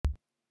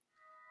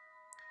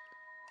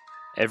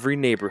Every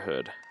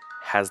neighborhood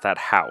has that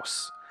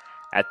house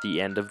at the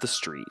end of the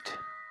street.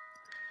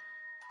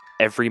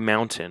 Every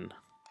mountain,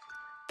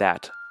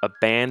 that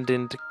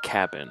abandoned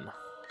cabin.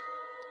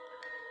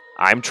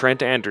 I'm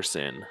Trent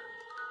Anderson,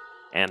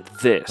 and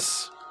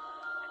this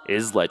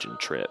is Legend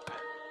Trip.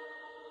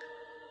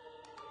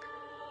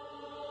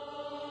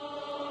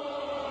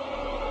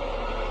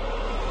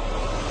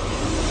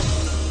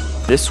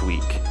 This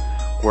week,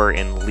 we're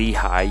in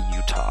Lehi,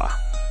 Utah,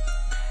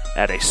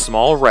 at a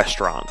small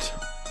restaurant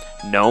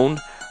known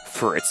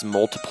for its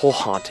multiple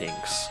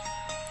hauntings.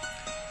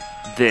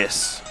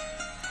 This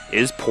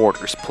is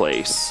Porter's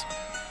Place.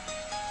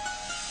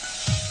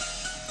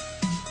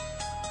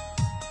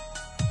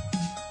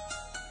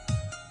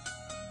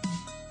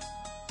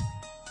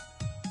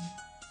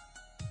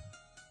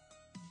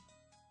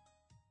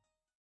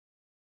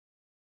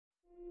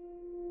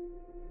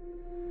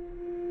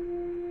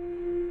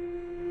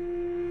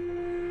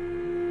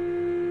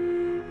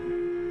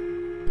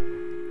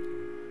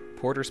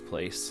 Porter's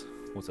Place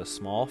was a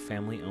small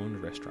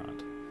family-owned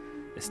restaurant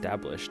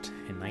established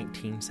in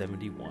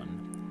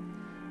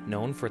 1971,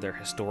 known for their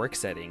historic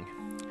setting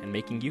and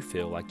making you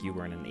feel like you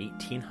were in an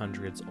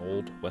 1800s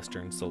old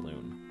Western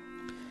saloon.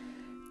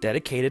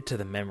 Dedicated to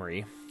the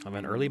memory of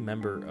an early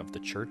member of the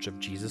Church of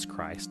Jesus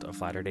Christ of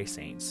Latter-day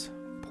Saints,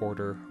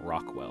 Porter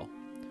Rockwell.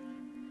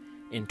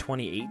 In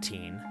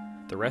 2018,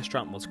 the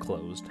restaurant was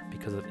closed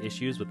because of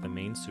issues with the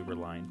main sewer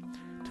line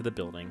to the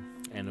building,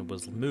 and it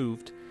was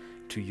moved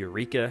to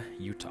Eureka,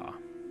 Utah.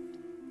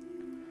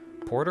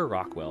 Porter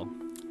Rockwell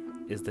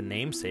is the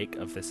namesake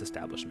of this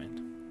establishment.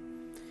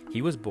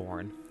 He was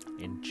born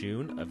in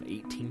June of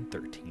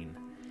 1813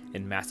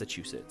 in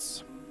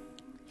Massachusetts.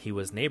 He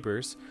was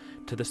neighbors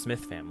to the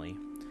Smith family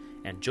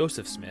and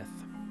Joseph Smith,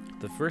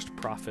 the first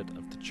prophet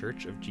of the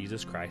Church of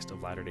Jesus Christ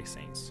of Latter-day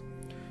Saints,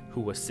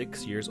 who was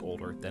 6 years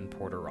older than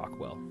Porter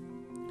Rockwell.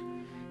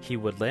 He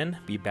would then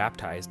be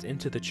baptized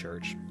into the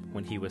church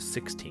when he was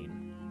 16.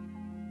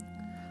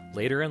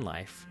 Later in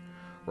life,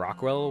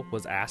 Rockwell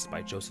was asked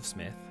by Joseph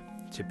Smith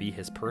to be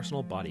his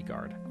personal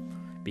bodyguard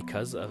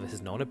because of his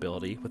known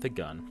ability with a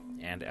gun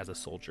and as a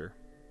soldier.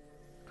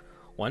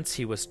 Once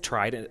he was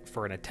tried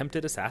for an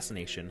attempted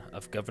assassination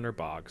of Governor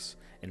Boggs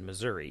in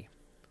Missouri,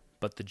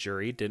 but the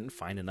jury didn't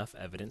find enough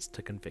evidence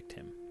to convict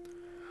him.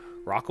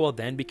 Rockwell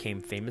then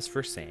became famous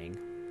for saying,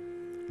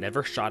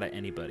 "Never shot at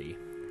anybody.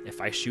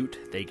 If I shoot,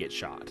 they get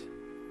shot."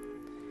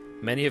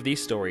 Many of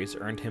these stories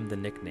earned him the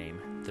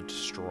nickname the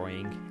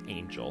Destroying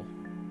Angel.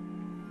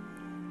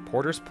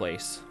 Porter's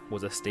Place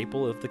was a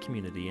staple of the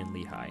community in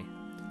Lehi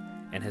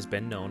and has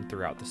been known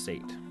throughout the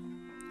state.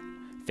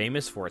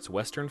 Famous for its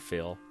Western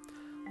feel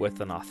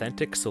with an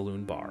authentic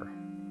saloon bar.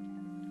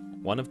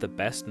 One of the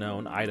best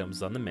known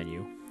items on the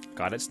menu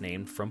got its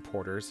name from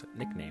Porter's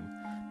nickname,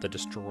 the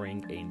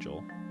Destroying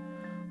Angel,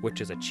 which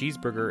is a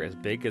cheeseburger as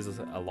big as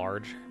a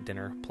large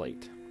dinner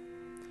plate.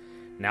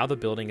 Now the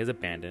building is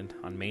abandoned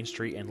on Main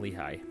Street in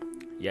Lehi,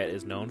 yet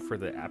is known for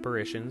the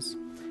apparitions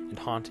and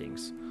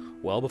hauntings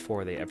well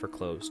before they ever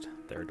closed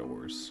their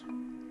doors.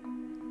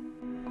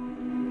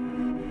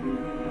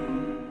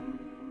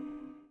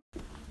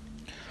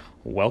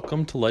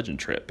 Welcome to Legend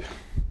Trip.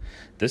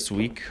 This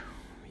week,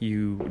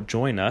 you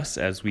join us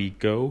as we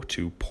go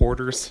to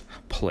Porter's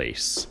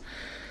Place.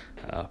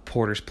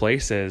 Porter's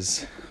Place,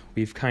 as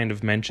we've kind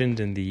of mentioned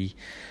in the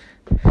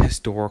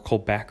historical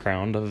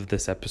background of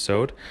this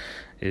episode,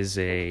 is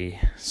a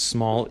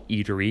small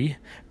eatery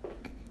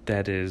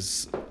that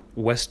is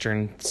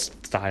Western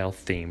style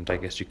themed, I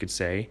guess you could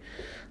say.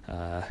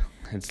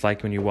 It's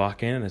like when you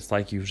walk in, it's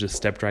like you've just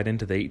stepped right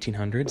into the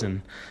 1800s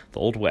and the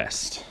Old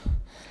West.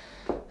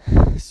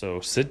 So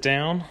sit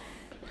down,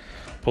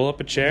 pull up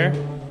a chair,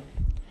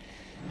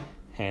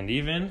 and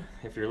even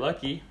if you're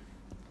lucky,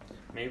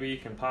 maybe you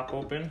can pop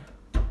open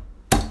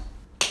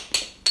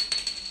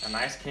a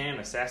nice can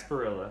of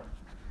sarsaparilla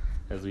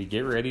as we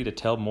get ready to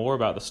tell more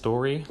about the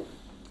story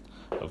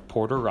of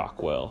Porter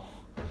Rockwell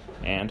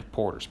and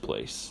Porter's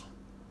Place.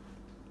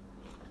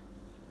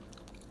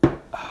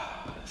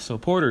 So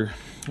Porter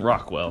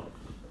Rockwell,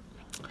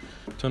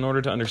 so in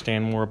order to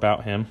understand more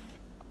about him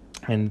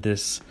and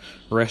this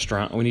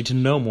restaurant, we need to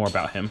know more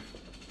about him.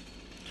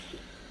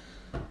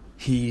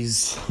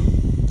 He's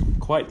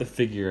quite the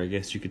figure, I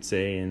guess you could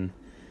say, in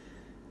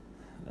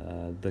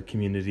the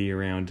community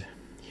around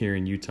here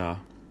in Utah,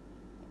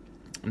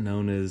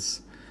 known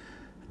as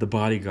the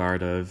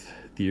bodyguard of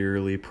the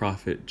early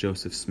prophet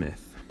Joseph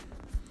Smith.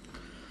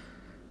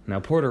 Now,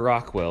 Porter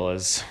Rockwell,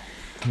 as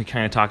we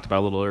kind of talked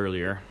about a little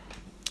earlier,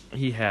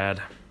 he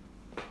had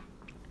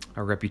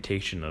a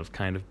reputation of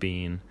kind of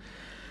being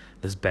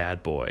this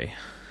bad boy.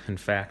 In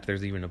fact,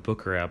 there's even a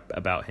book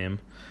about him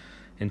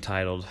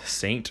entitled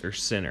Saint or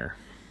Sinner.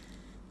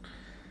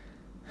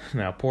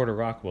 Now, Porter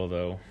Rockwell,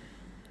 though,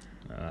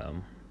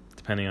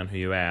 depending on who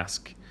you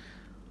ask,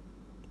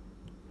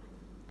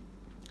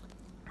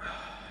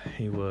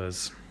 he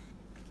was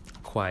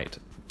quite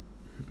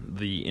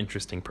the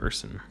interesting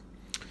person.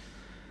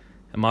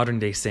 A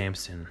modern-day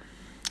Samson,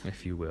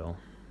 if you will.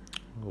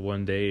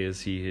 One day,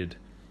 as he had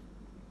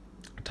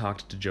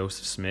talked to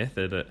Joseph Smith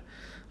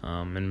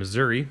in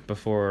Missouri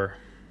before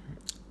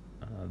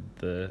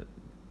the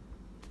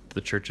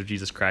Church of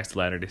Jesus Christ of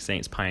Latter-day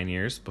Saints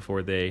pioneers,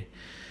 before they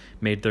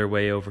made their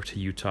way over to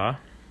Utah.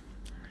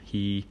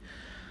 He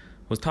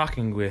was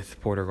talking with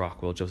Porter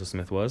Rockwell, Joseph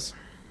Smith was,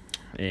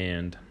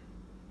 and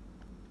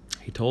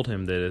he told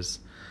him that as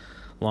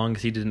long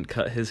as he didn't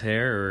cut his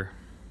hair or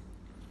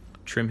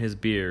trim his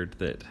beard,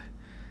 that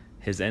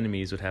his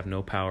enemies would have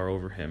no power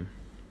over him.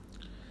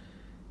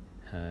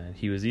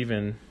 He was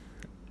even,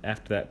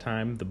 after that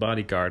time, the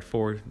bodyguard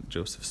for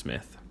Joseph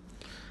Smith.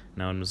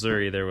 Now in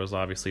Missouri, there was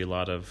obviously a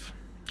lot of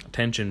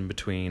tension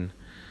between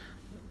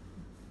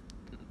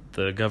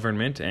the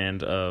government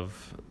and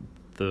of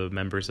the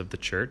members of the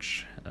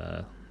church.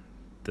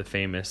 The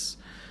famous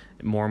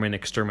Mormon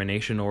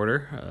extermination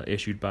order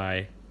issued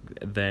by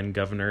then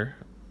Governor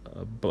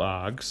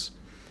Boggs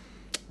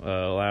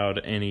allowed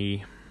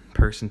any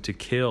person to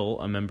kill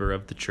a member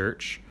of the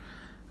church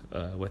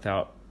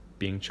without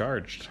being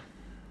charged.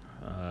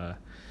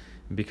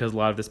 Because a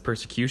lot of this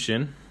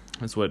persecution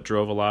is what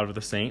drove a lot of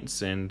the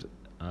saints and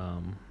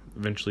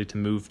eventually to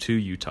move to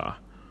Utah.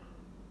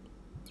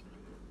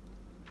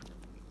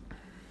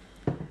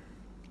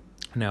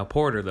 Now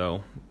Porter,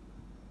 though,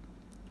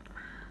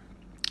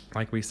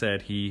 like we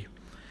said, he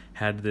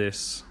had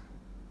this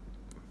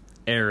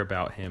air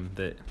about him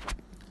that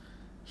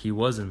he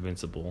was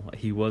invincible.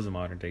 He was a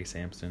modern-day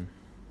Samson.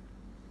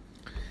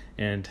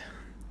 And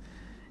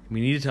we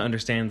needed to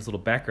understand this little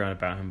background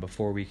about him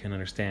before we can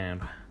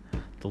understand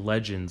the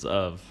legends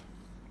of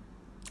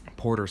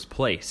Porter's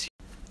place.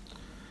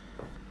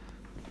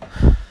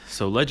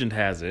 So legend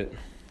has it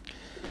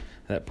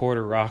that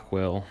Porter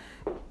Rockwell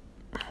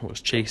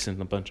was chasing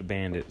a bunch of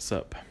bandits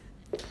up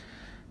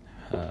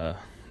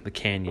the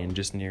canyon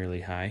just near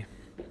Lehi.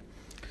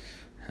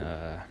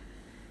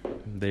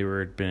 They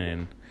were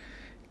been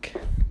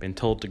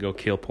told to go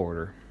kill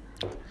Porter,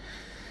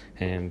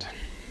 and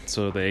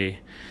so they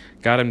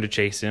got him to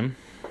chase him.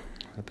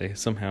 But they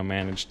somehow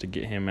managed to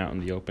get him out in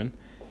the open,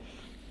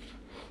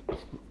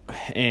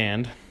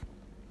 and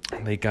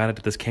they got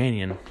into this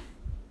canyon,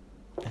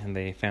 and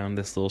they found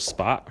this little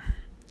spot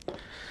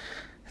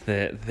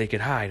that they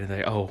could hide.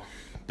 And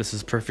this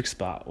is a perfect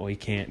spot. Well, he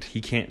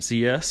can't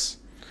see us,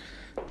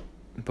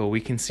 but we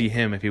can see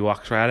him. If he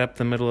walks right up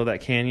the middle of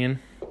that canyon,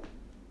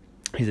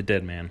 he's a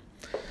dead man.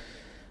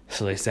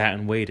 So they sat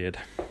and waited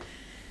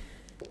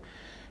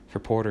for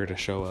Porter to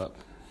show up,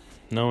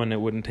 knowing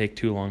it wouldn't take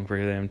too long for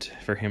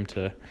him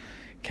to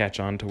catch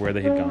on to where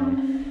they had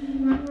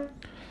gone.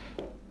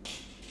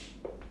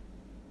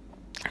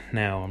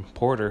 Now, when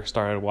Porter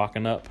started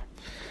walking up,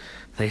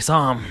 they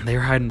saw him. They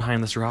were hiding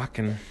behind this rock,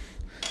 and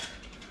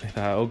they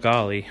thought, oh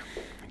golly,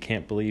 I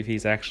can't believe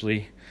he's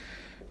actually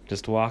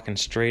just walking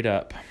straight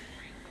up.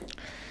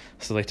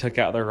 So they took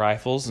out their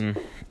rifles, and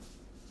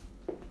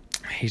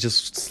he's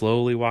just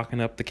slowly walking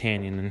up the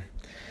canyon, and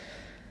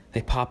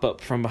they pop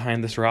up from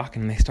behind this rock,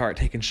 and they start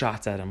taking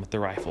shots at him with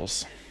their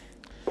rifles.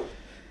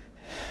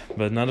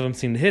 But none of them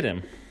seem to hit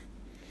him.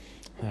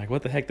 They're like,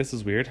 what the heck, this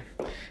is weird.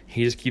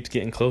 He just keeps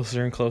getting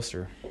closer and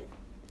closer.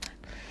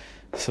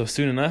 So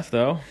soon enough,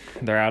 though,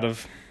 they're out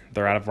of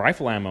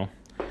rifle ammo.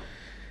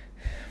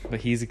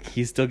 But he's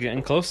still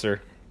getting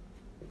closer.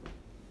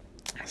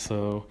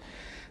 So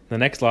the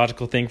next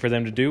logical thing for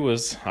them to do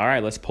was, all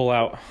right, let's pull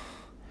out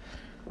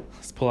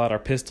our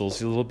pistols.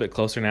 He's a little bit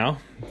closer now.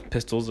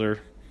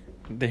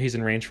 He's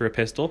in range for a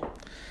pistol.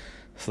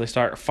 So they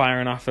start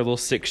firing off their little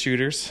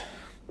 6-shooters.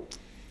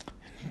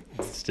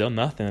 Still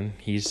nothing.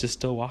 He's just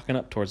still walking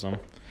up towards them.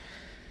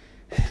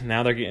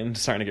 Now they're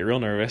starting to get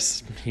real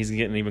nervous. He's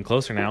getting even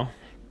closer now.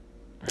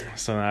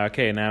 So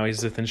now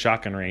he's within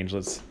shotgun range.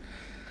 Let's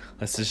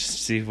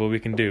just see what we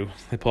can do.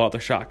 They pull out their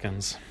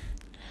shotguns.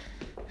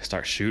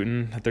 Start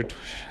shooting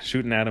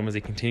at him as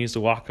he continues to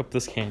walk up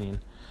this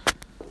canyon,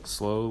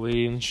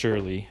 slowly and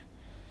surely.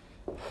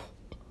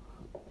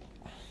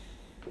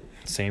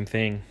 Same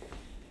thing.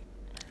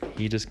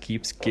 He just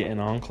keeps getting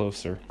on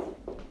closer.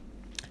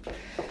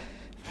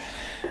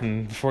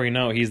 And before you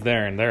know it, he's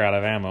there, and they're out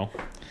of ammo.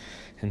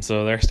 And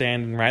so they're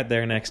standing right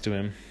there next to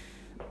him.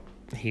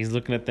 He's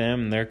looking at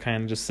them, and they're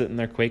kind of just sitting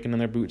there quaking in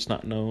their boots,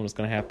 not knowing what's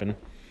going to happen.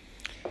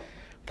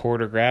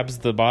 Porter grabs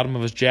the bottom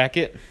of his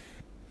jacket.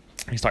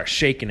 He starts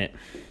shaking it,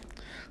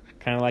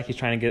 kind of like he's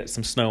trying to get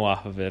some snow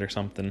off of it or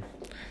something.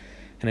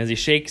 And as he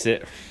shakes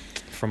it,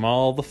 from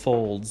all the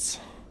folds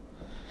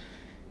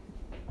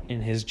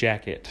in his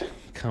jacket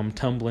come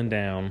tumbling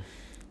down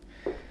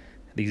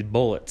these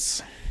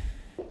bullets.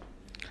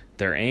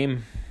 Their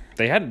aim,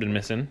 they hadn't been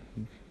missing.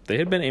 They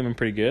had been aiming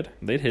pretty good.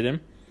 They'd hit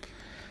him,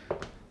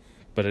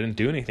 but it didn't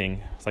do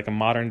anything. It's like a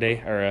modern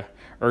day or a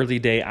early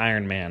day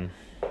Iron Man.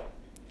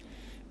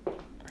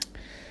 And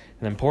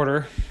then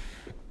Porter,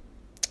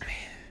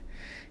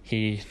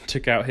 he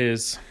took out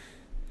his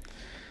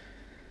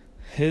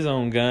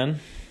own gun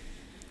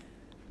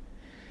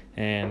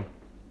and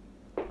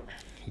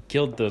he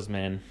killed those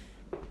men.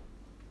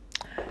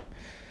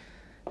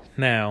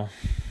 Now,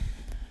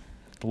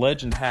 the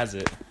legend has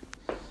it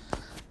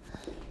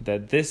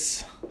that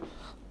this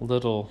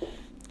little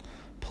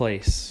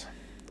place,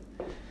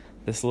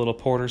 this little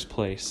Porter's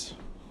Place,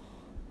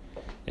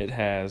 it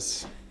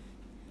has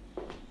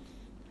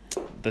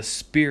the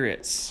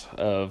spirits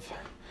of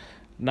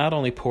not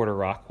only Porter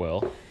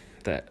Rockwell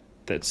that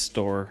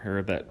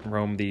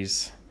roam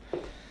this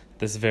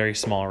very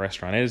small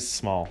restaurant. It is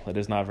small. It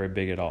is not very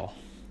big at all.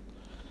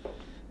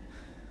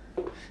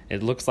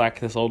 It looks like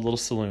this old little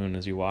saloon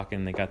as you walk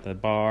in. They got the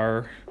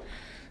bar.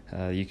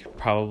 You could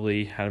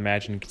probably, I'd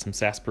imagine, get some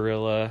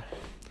sarsaparilla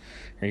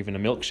or even a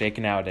milkshake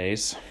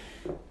nowadays.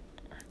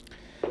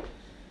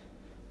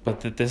 But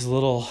that this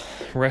little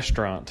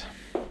restaurant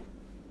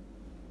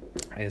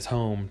is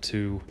home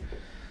to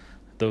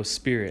those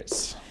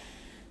spirits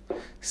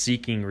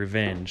seeking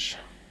revenge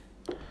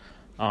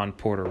on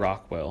Porter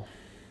Rockwell.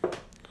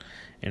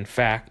 In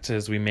fact,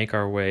 as we make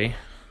our way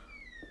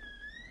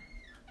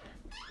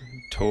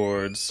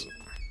towards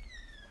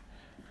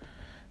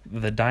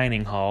the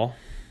dining hall,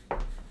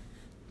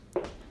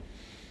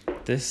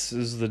 this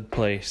is the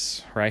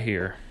place right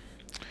here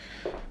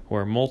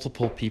where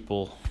multiple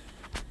people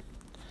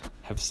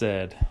have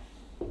said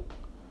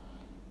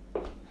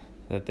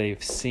that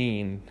they've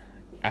seen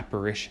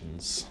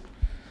apparitions,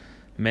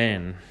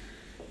 men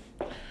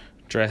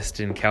dressed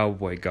in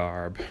cowboy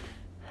garb,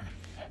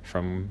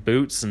 from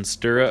boots and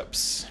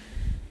stirrups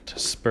to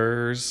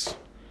spurs,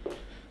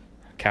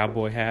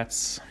 cowboy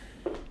hats,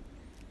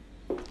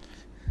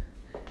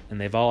 and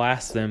they've all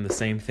asked them the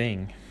same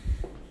thing.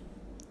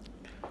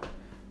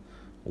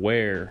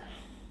 Where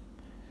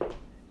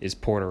is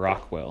Porter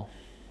Rockwell?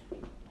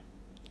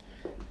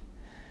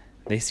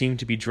 They seem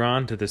to be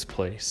drawn to this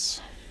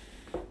place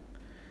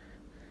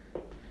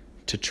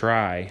to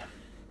try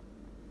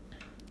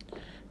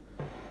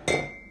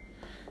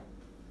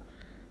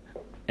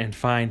and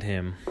find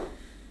him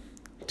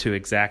to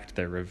exact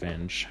their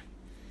revenge.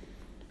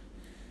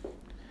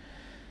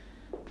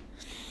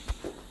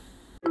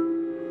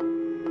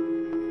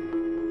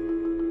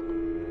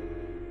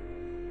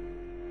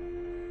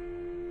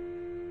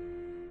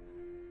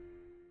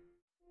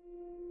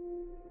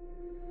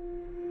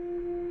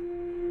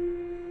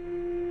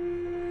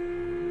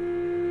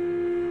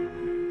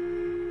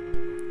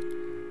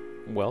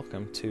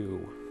 Welcome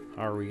to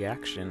our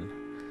reaction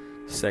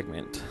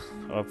segment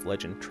of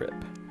Legend Trip.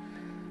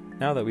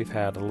 Now that we've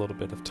had a little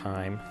bit of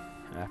time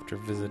after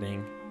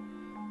visiting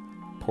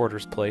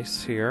Porter's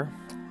Place here,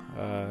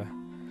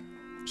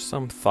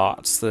 some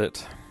thoughts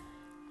that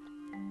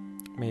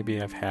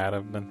maybe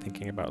I've been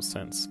thinking about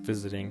since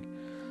visiting.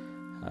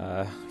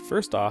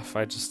 First off,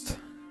 I just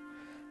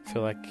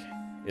feel like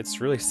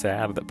it's really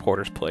sad that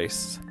Porter's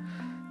Place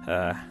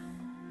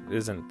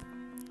isn't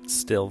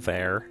still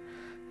there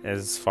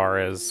as far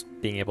as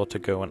being able to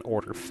go and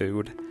order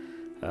food.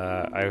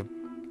 I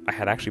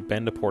had actually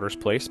been to Porter's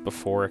Place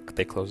before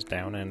they closed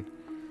down, and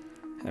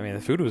I mean,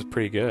 the food was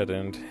pretty good,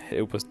 and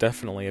it was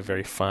definitely a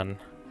very fun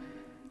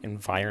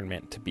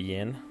environment to be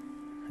in,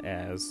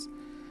 as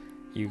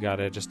you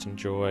gotta just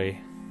enjoy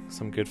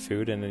some good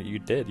food, and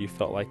you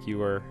felt like you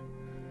were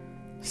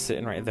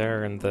sitting right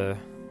there in the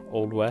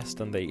Old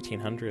West in the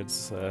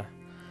 1800s,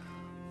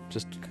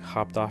 just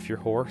hopped off your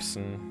horse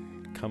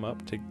and come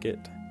up to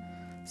get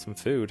some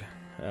food.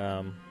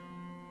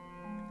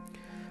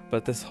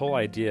 But this whole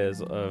idea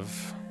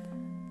of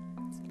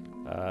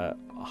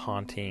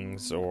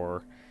hauntings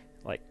or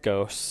like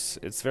ghosts,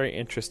 it's very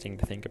interesting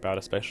to think about,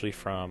 especially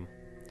from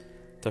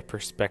the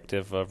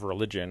perspective of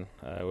religion,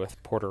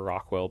 with Porter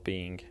Rockwell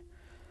being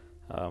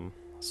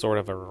sort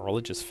of a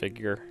religious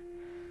figure,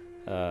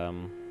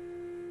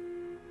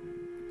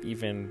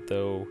 even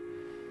though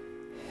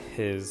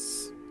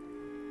his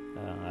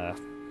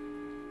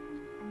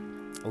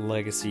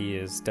legacy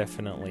has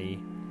definitely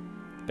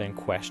been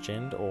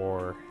questioned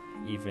or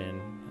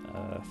even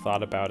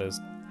thought about as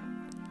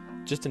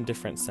just in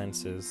different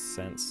senses,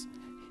 since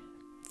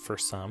for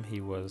some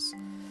he was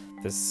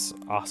this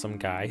awesome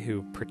guy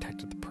who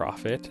protected the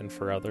prophet, and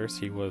for others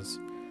he was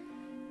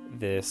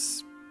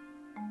this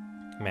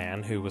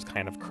man who was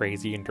kind of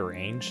crazy and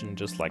deranged and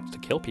just liked to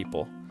kill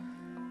people.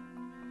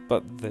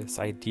 But this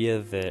idea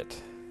that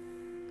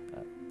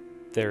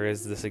there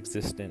is this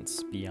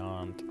existence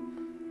beyond,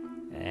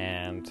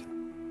 and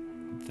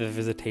the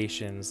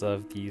visitations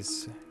of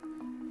these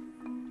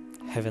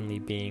heavenly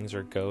beings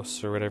or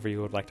ghosts or whatever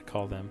you would like to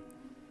call them,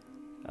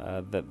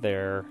 that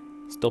they're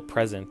still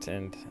present,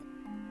 and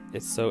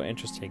it's so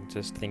interesting to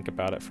just think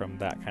about it from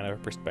that kind of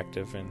a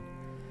perspective, and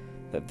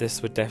that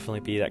this would definitely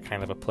be that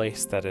kind of a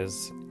place that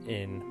is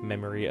in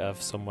memory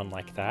of someone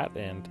like that,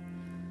 and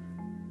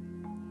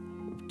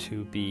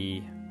to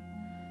be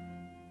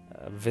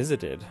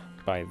visited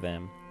by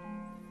them.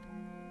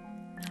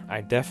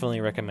 I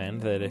definitely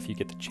recommend that if you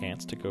get the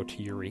chance to go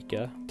to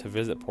Eureka to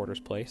visit Porter's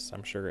Place.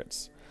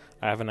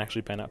 I haven't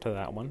actually been out to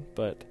that one,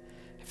 but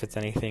if it's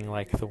anything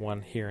like the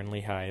one here in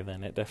Lehigh,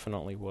 then it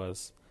definitely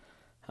was,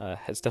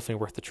 it's definitely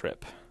worth the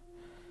trip.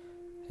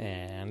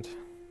 And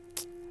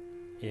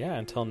yeah,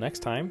 until next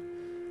time,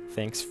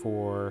 thanks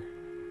for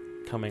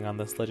coming on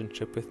this legend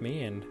trip with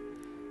me, and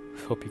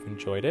hope you've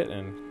enjoyed it,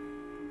 and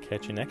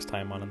catch you next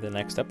time on the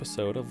next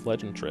episode of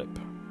Legend Trip.